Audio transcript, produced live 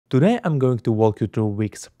Today I'm going to walk you through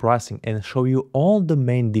Wix pricing and show you all the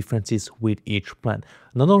main differences with each plan.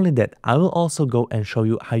 Not only that, I will also go and show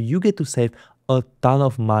you how you get to save a ton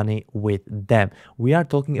of money with them. We are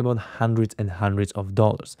talking about hundreds and hundreds of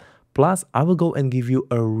dollars. Plus, I will go and give you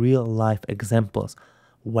a real life examples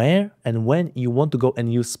where and when you want to go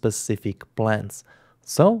and use specific plans.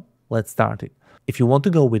 So let's start it. If you want to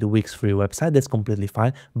go with a Wix free website, that's completely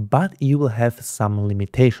fine, but you will have some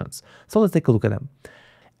limitations. So let's take a look at them.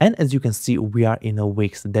 And as you can see, we are in a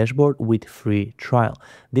Wix dashboard with free trial.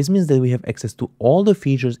 This means that we have access to all the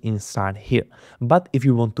features inside here. But if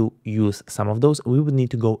you want to use some of those, we would need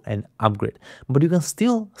to go and upgrade. But you can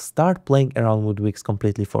still start playing around with Wix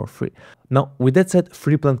completely for free. Now, with that said,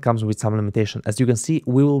 free plan comes with some limitation. As you can see,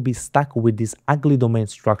 we will be stuck with this ugly domain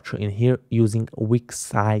structure in here using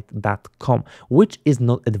wixsite.com, which is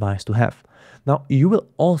not advised to have. Now, you will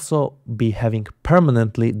also be having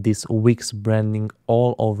permanently this Wix branding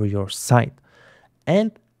all over your site.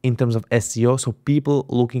 And in terms of SEO, so people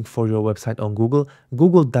looking for your website on Google,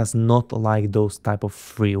 Google does not like those type of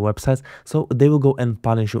free websites, so they will go and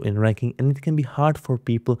punish you in ranking, and it can be hard for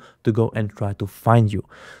people to go and try to find you.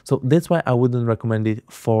 So that's why I wouldn't recommend it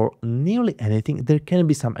for nearly anything. There can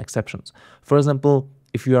be some exceptions. For example,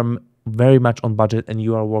 if you are very much on budget and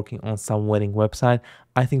you are working on some wedding website,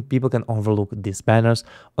 I think people can overlook these banners.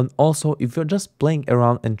 And also, if you're just playing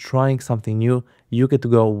around and trying something new, you get to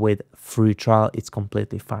go with free trial. It's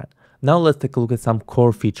completely fine. Now let's take a look at some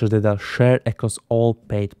core features that are shared across all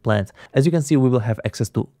paid plans. As you can see, we will have access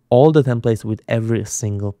to all the templates with every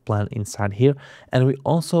single plan inside here. And we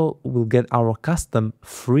also will get our custom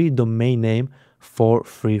free domain name for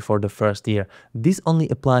free for the first year. This only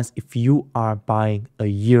applies if you are buying a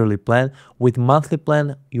yearly plan. With monthly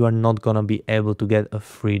plan, you are not gonna be able to get a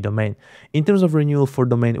free domain. In terms of renewal for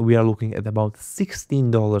domain, we are looking at about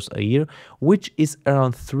 $16 a year, which is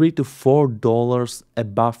around $3 to $4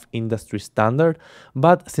 above industry standard.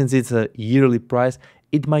 But since it's a yearly price,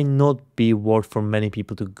 it might not be worth for many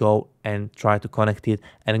people to go and try to connect it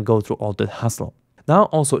and go through all that hassle. Now,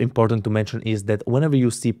 also important to mention is that whenever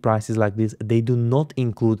you see prices like this, they do not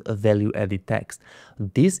include a value-added text.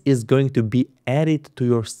 This is going to be added to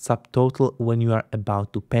your subtotal when you are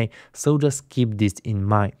about to pay, so just keep this in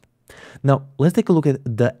mind. Now, let's take a look at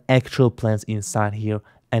the actual plans inside here.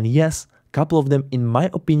 And yes, a couple of them, in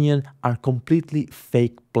my opinion, are completely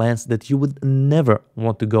fake plans that you would never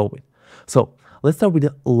want to go with. So let's start with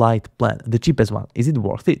the light plan, the cheapest one. Is it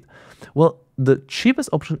worth it? Well, the cheapest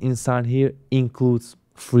option inside here includes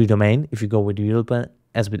free domain. If you go with the yearly plan,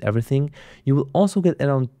 as with everything, you will also get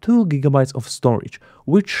around 2 gigabytes of storage,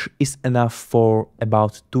 which is enough for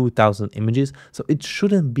about 2000 images, so it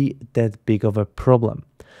shouldn't be that big of a problem.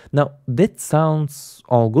 Now, that sounds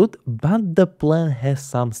all good, but the plan has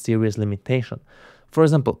some serious limitation. For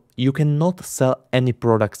example, you cannot sell any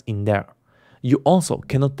products in there. You also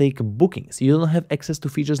cannot take bookings. You don't have access to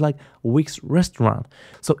features like Wix Restaurant.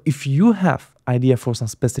 So if you have idea for some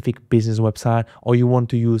specific business website or you want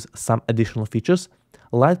to use some additional features,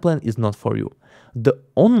 Light Plan is not for you. The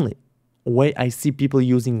only way I see people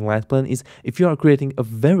using Light Plan is if you are creating a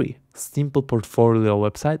very simple portfolio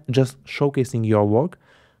website, just showcasing your work.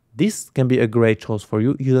 This can be a great choice for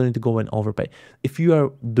you. You don't need to go and overpay. If you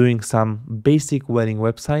are doing some basic wedding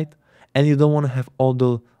website and you don't want to have all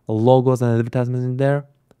the logos and advertisements in there,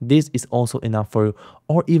 this is also enough for you.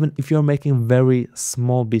 Or even if you're making very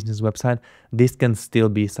small business website, this can still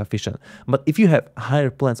be sufficient. But if you have higher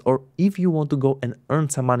plans or if you want to go and earn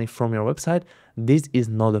some money from your website, this is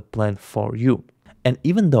not a plan for you. And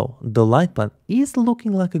even though the light plan is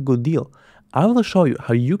looking like a good deal, I will show you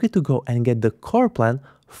how you get to go and get the core plan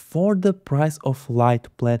for the price of light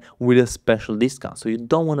plan with a special discount. So you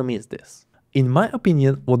don't want to miss this. In my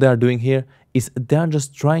opinion, what they are doing here is they are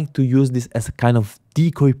just trying to use this as a kind of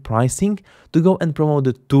decoy pricing to go and promote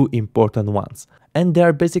the two important ones. And they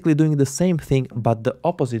are basically doing the same thing, but the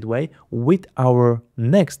opposite way with our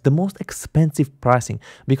next, the most expensive pricing,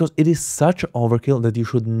 because it is such an overkill that you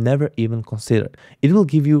should never even consider. It will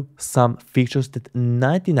give you some features that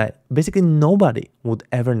basically nobody would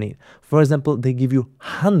ever need. For example, they give you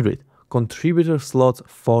 100 contributor slots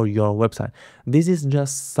for your website. This is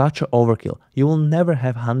just such an overkill. You will never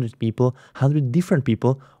have 100 people, 100 different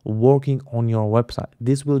people working on your website.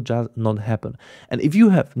 This will just not happen. And if you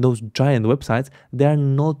have those giant websites, they are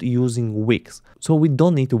not using Wix, so we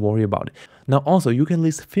don't need to worry about it. Now also, you can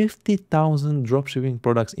list 50,000 dropshipping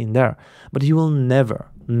products in there, but you will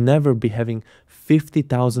never be having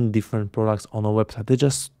 50,000 different products on a website. They're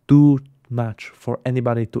just too much for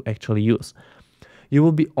anybody to actually use. You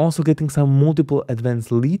will be also getting some multiple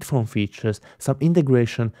advanced lead form features, some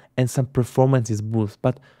integration, and some performances boost.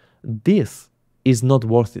 But this is not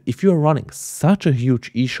worth it. If you're running such a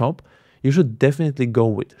huge eShop, you should definitely go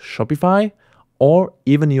with Shopify or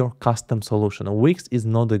even your custom solution. Wix is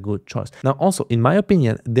not a good choice. Now also, in my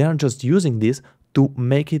opinion, they are just using this to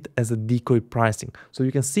make it as a decoy pricing. So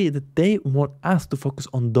you can see that they want us to focus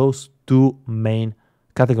on those two main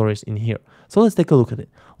categories in here. So let's take a look at it.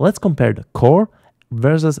 Let's compare the core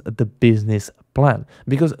versus the business plan,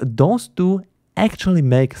 because those two actually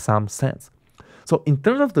make some sense. So in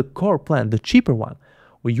terms of the core plan, the cheaper one,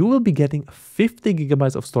 you will be getting 50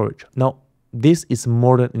 gigabytes of storage. Now, this is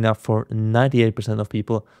more than enough for 98% of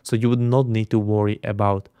people, so you would not need to worry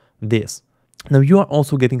about this. Now, you are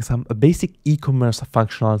also getting some basic e-commerce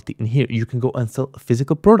functionality in here. You can go and sell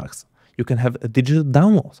physical products. You can have digital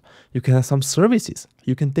downloads. You can have some services.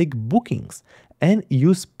 You can take bookings and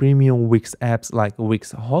use premium Wix apps like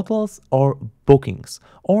Wix Hotels or Bookings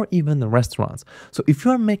or even restaurants. So if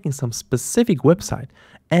you are making some specific website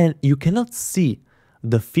and you cannot see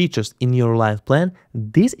the features in your light plan,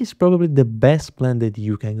 this is probably the best plan that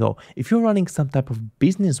you can go. If you're running some type of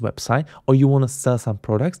business website or you want to sell some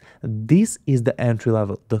products, this is the entry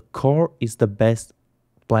level. The core is the best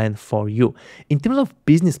plan for you. In terms of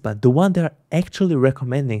business plan, the one they're actually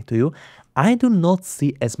recommending to you, I do not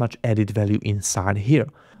see as much added value inside here.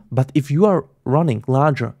 But if you are running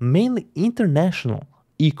larger, mainly international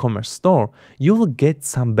e-commerce store, you will get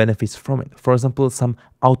some benefits from it. For example, some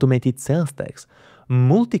automated sales tags,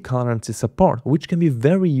 multi-currency support, which can be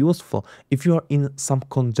very useful if you are in some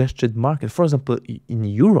congested market. For example, in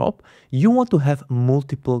Europe, you want to have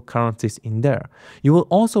multiple currencies in there. You will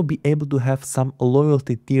also be able to have some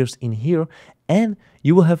loyalty tiers in here, and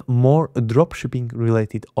you will have more dropshipping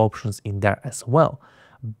related options in there as well.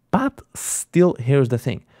 But still, here's the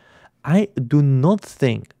thing. I do not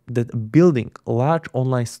think that building a large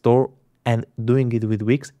online store and doing it with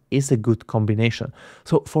Wix is a good combination.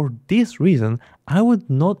 So for this reason, I would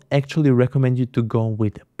not actually recommend you to go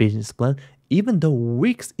with a business plan, even though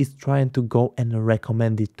Wix is trying to go and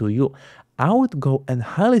recommend it to you. I would go and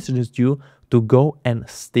highly suggest you to go and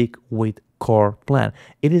stick with core plan.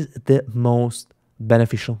 It is the most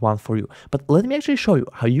beneficial one for you. But let me actually show you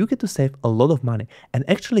how you get to save a lot of money and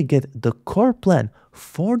actually get the core plan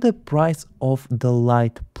for the price of the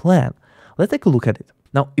light plan. Let's take a look at it.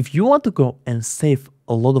 Now, if you want to go and save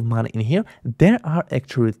a lot of money in here, there are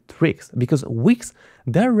actually tricks, because Wix,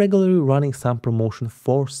 they're regularly running some promotion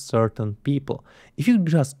for certain people. If you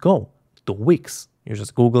just go to Wix, you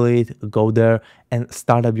just Google it, go there and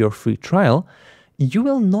start up your free trial, you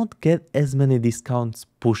will not get as many discounts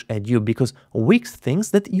pushed at you, because Wix thinks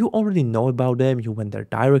that you already know about them, you went there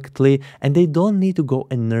directly, and they don't need to go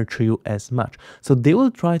and nurture you as much. So they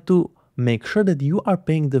will try to make sure that you are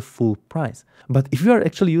paying the full price. But if you are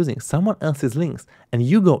actually using someone else's links and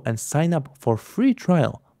you go and sign up for free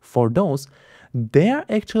trial for those, they are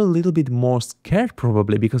actually a little bit more scared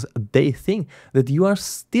probably, because they think that you are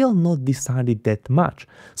still not decided that much.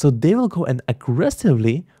 So they will go and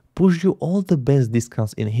aggressively push you all the best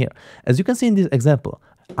discounts in here. As you can see in this example,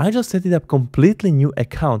 I just set it up completely new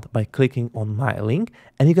account by clicking on my link,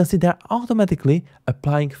 and you can see they're automatically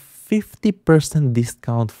applying 50%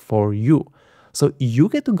 discount for you. So you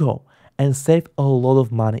get to go and save a lot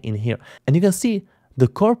of money in here. And you can see the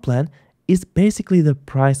core plan is basically the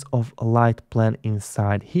price of a light plan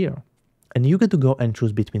inside here. And you get to go and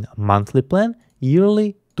choose between a monthly plan,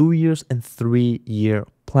 yearly, 2 years, and 3-year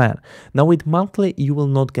plan. Now with monthly, you will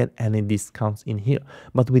not get any discounts in here,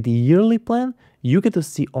 but with the yearly plan, you get to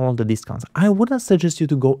see all the discounts. I wouldn't suggest you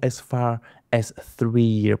to go as far as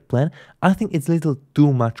 3-year plan. I think it's a little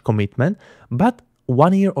too much commitment, but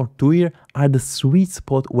 1 year or 2 year are the sweet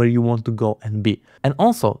spot where you want to go and be. And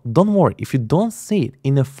also, don't worry, if you don't see it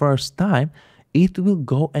in the first time, it will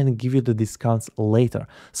go and give you the discounts later.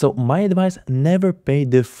 So my advice, never pay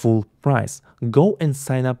the full price. Go and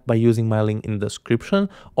sign up by using my link in the description,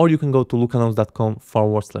 or you can go to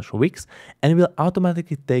lukanos.com/Wix and it will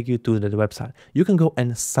automatically take you to the website. You can go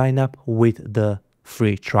and sign up with the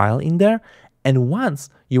free trial in there. And once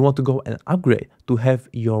you want to go and upgrade to have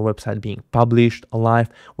your website being published live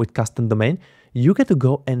with custom domain, you get to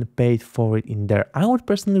go and pay for it in there. I would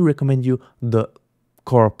personally recommend you the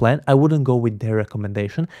core plan. I wouldn't go with their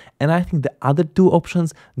recommendation, and I think the other two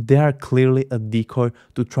options, they are clearly a decoy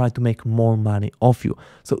to try to make more money off you.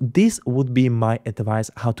 So this would be my advice,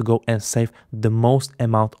 how to go and save the most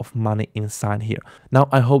amount of money inside here. Now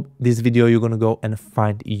I hope this video you're gonna go and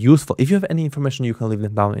find useful. If you have any information, you can leave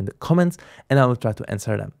them down in the comments and I will try to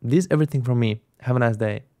answer them. This is everything from me. Have a nice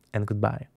day and goodbye.